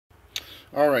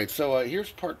Alright, so here's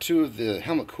part two of the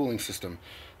helmet cooling system.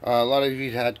 A lot of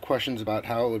you had questions about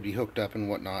how it would be hooked up and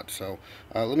whatnot, so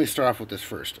let me start off with this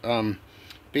first.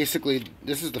 Basically,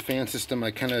 this is the fan system.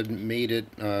 I kind of made it,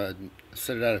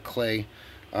 set it out of clay.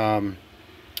 Um,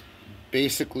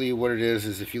 Basically, what it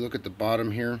is if you look at the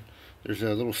bottom here, there's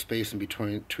a little space in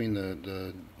between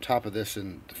the top of this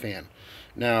and the fan.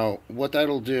 Now, what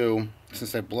that'll do,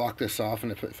 since I block this off,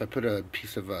 and if I put a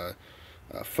piece of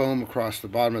foam across the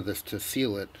bottom of this to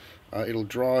seal it, it'll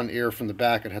draw in air from the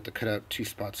back. I'd have to cut out two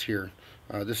spots here.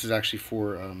 This is actually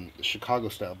for the Chicago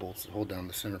style bolts that hold down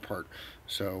the center part,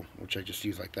 so which I just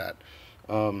use like that.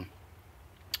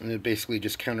 And it basically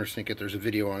just countersink it. There's a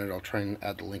video on it. I'll try and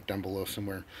add the link down below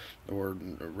somewhere, or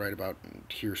right about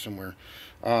here somewhere.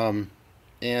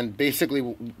 And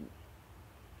basically,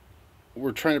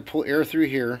 we're trying to pull air through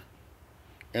here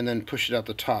and then push it out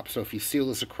the top. So if you seal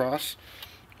this across,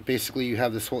 basically you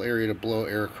have this whole area to blow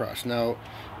air across. Now,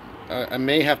 I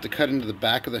may have to cut into the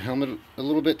back of the helmet a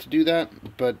little bit to do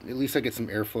that, but at least I get some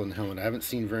airflow in the helmet. I haven't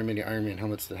seen very many Ironman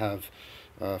helmets that have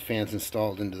fans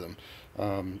installed into them.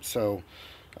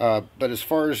 But as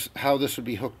far as how this would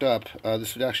be hooked up,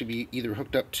 this would actually be either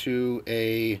hooked up to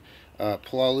a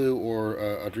Palalu or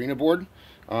Adrena board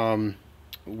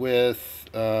with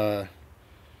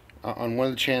on one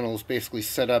of the channels, basically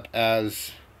set up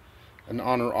as an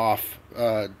on or off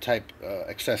type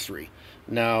accessory.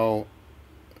 Now,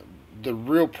 the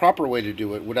real proper way to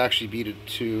do it would actually be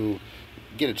to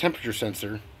get a temperature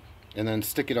sensor and then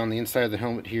stick it on the inside of the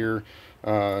helmet here,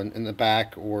 in the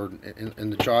back, or in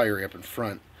the jaw area up in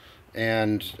front.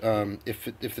 And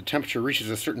if the temperature reaches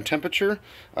a certain temperature,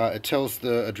 it tells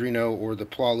the Adreno or the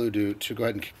Palalu to go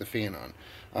ahead and kick the fan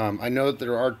on. I know that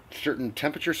there are certain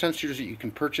temperature sensors that you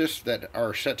can purchase that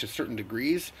are set to certain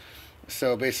degrees.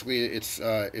 So basically, it's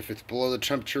if it's below the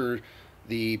temperature,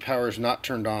 the power is not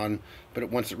turned on, but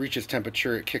once it reaches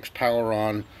temperature, it kicks power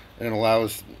on and it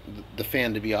allows the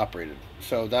fan to be operated.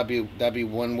 So that'd be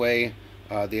one way.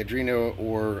 The Adreno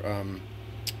or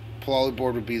Palalu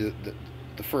board would be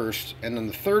the first, and then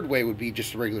the third way would be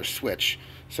just a regular switch.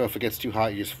 So if it gets too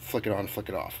hot, you just flick it on, flick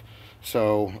it off.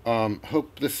 So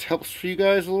hope this helps for you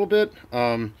guys a little bit.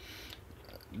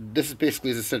 This is basically,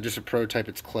 as I said, just a prototype.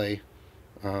 It's clay,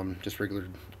 just regular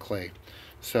clay.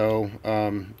 So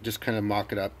just kind of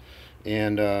mock it up.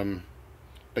 And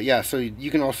but yeah, so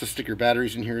you can also stick your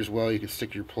batteries in here as well. You can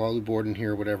stick your Palalu board in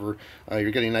here, whatever.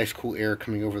 You're getting nice cool air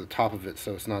coming over the top of it,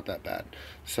 so it's not that bad.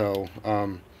 So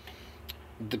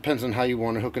depends on how you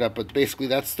want to hook it up, but basically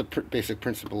that's the basic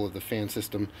principle of the fan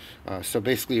system. So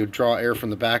basically you would draw air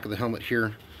from the back of the helmet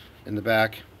here in the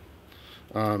back,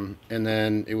 and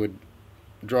then it would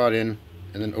draw it in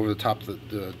and then over the top of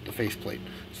the faceplate,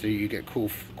 so you get cool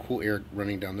air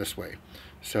running down this way.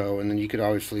 So, and then you could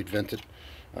obviously vent it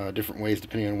different ways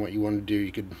depending on what you want to do.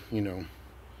 You could,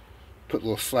 put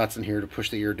little slats in here to push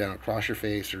the air down across your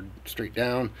face or straight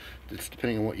down. It's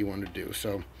depending on what you want to do.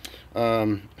 So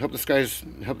hope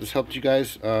this helped you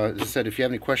guys. As I said, if you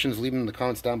have any questions, leave them in the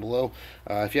comments down below.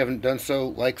 If you haven't done so,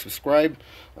 like, subscribe,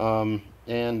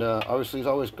 and obviously, as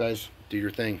always, guys, do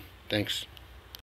your thing. Thanks.